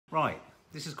Right,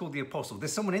 this is called The Apostle.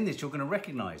 There's someone in this you're going to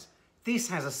recognise. This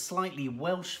has a slightly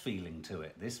Welsh feeling to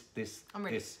it. I'm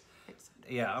really excited.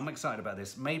 Yeah, I'm excited about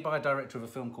this. Made by a director of a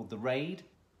film called The Raid.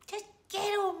 Just get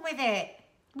on with it.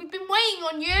 We've been waiting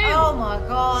on you. Oh my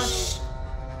gosh.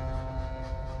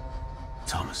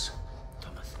 Thomas,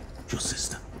 your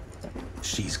sister.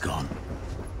 She's gone.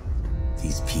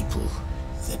 These people,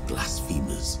 they're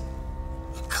blasphemers.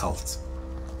 A cult.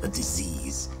 A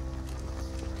disease.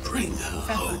 Bring her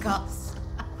home.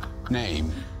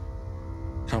 Name?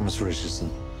 Thomas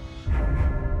Richardson.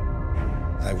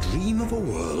 I dream of a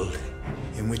world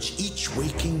in which each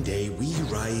waking day we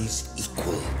rise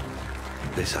equal.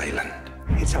 This island,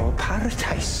 it's our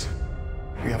paradise.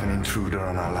 We have an intruder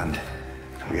on our land.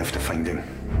 We have to find him.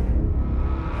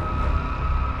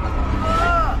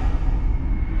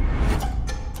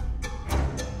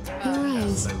 Your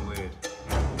eyes. So weird.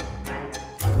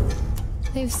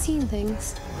 They've seen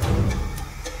things.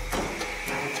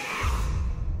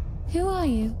 Who are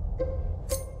you?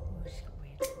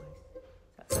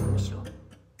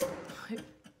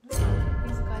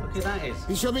 Look who that is.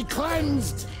 He shall be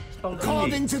cleansed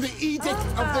according to the edict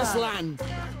of this land.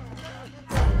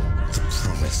 The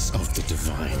promise of the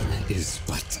divine is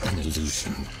but an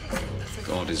illusion.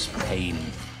 God is pain.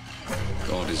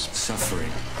 God is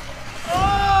suffering.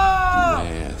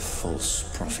 Beware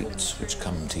false prophets which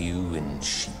come to you in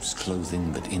sheep's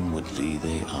clothing, but inwardly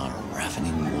they are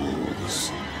ravening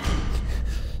wolves.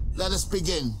 Let us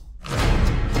begin.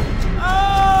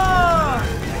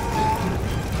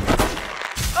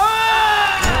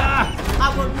 I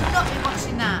will not be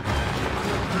watching that.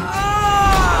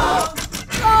 Oh,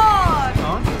 God! Come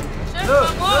on. Look,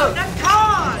 look. I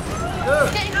can't. Look.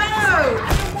 No, I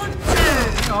don't want to.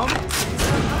 Hang on.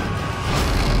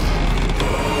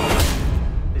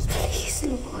 Please,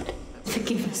 Lord,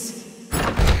 forgive us.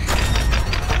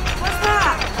 What's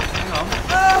that? Hang on.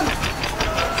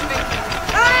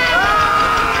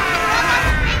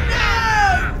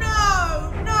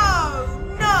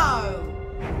 No!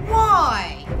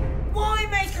 Why? Why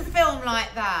make a film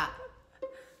like that?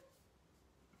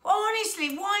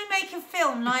 Honestly, why make a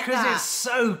film like that? Because it's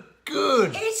so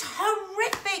good. It's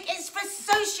horrific. It's for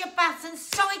sociopaths and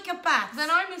psychopaths. Then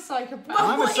I'm a psychopath. Well,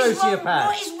 I'm a what is wrong- sociopath.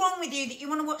 What is wrong with you that you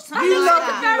want to watch something You like love,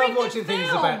 that? you love Very watching good things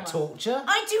film. about torture.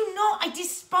 I do not. I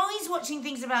despise watching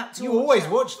things about torture. You always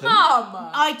watch them. Mum!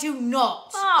 I do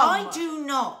not. Mum. I do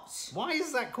not. Why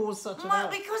has that caused such an Well,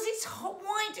 out? because it's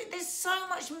there's so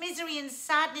much misery and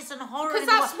sadness and horror. Because in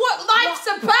the that's world. what life's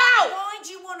about! Why do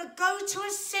you want to go to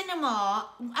a cinema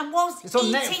and whilst It's on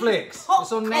eating Netflix. popcorn,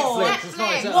 It's on Netflix. It's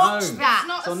not. It's at watch home. that? It's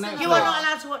not It's on a Netflix. You are not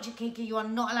allowed to watch it, Kiki. You are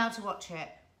not allowed to watch it.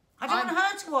 I don't I'm- want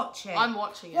her to watch it. I'm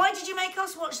watching it. Why did you make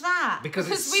us watch that? Because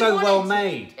it's we so wanted well to.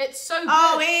 made. It's so good.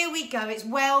 Oh, here we go. It's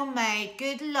well made,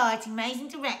 good lighting, amazing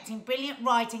directing, brilliant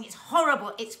writing. It's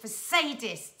horrible. It's for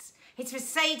sadists. It's for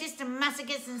sadists and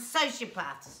masochists and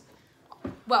sociopaths.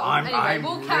 Well, anyway,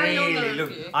 we'll carry on the really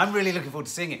review. I'm really looking forward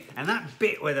to seeing it. And that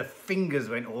bit where the fingers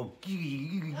went all...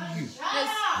 His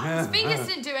fingers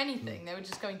didn't do anything. They were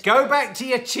just going to... Go back to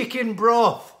your chicken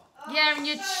broth. Yeah, and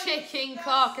your chicken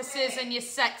carcasses and your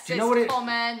sexist Do you know what it-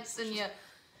 comments and your...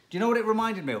 Do you know what it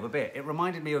reminded me of a bit? It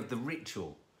reminded me of The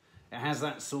Ritual. It has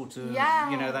that sort of, Yeah.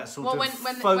 you know, that sort well, of when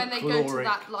they go to folkloric-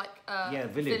 that, like,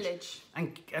 village.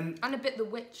 And a bit The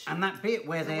Witch. And that bit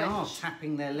where they are Witch.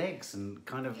 tapping their legs and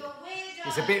kind of...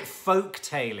 It's a bit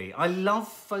folk-tale-y. I love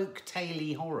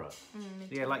folk-tale-y horror.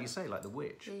 Yeah, like you say, like The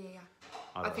Witch. Yeah.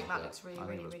 I love think that looks really, I think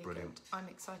really, it looks really brilliant. good. I'm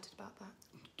excited about that.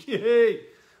 Yay!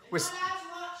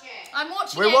 I'm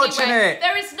watching We're it watching anyway. it.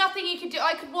 There is nothing you can do.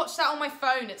 I could watch that on my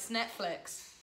phone. It's Netflix.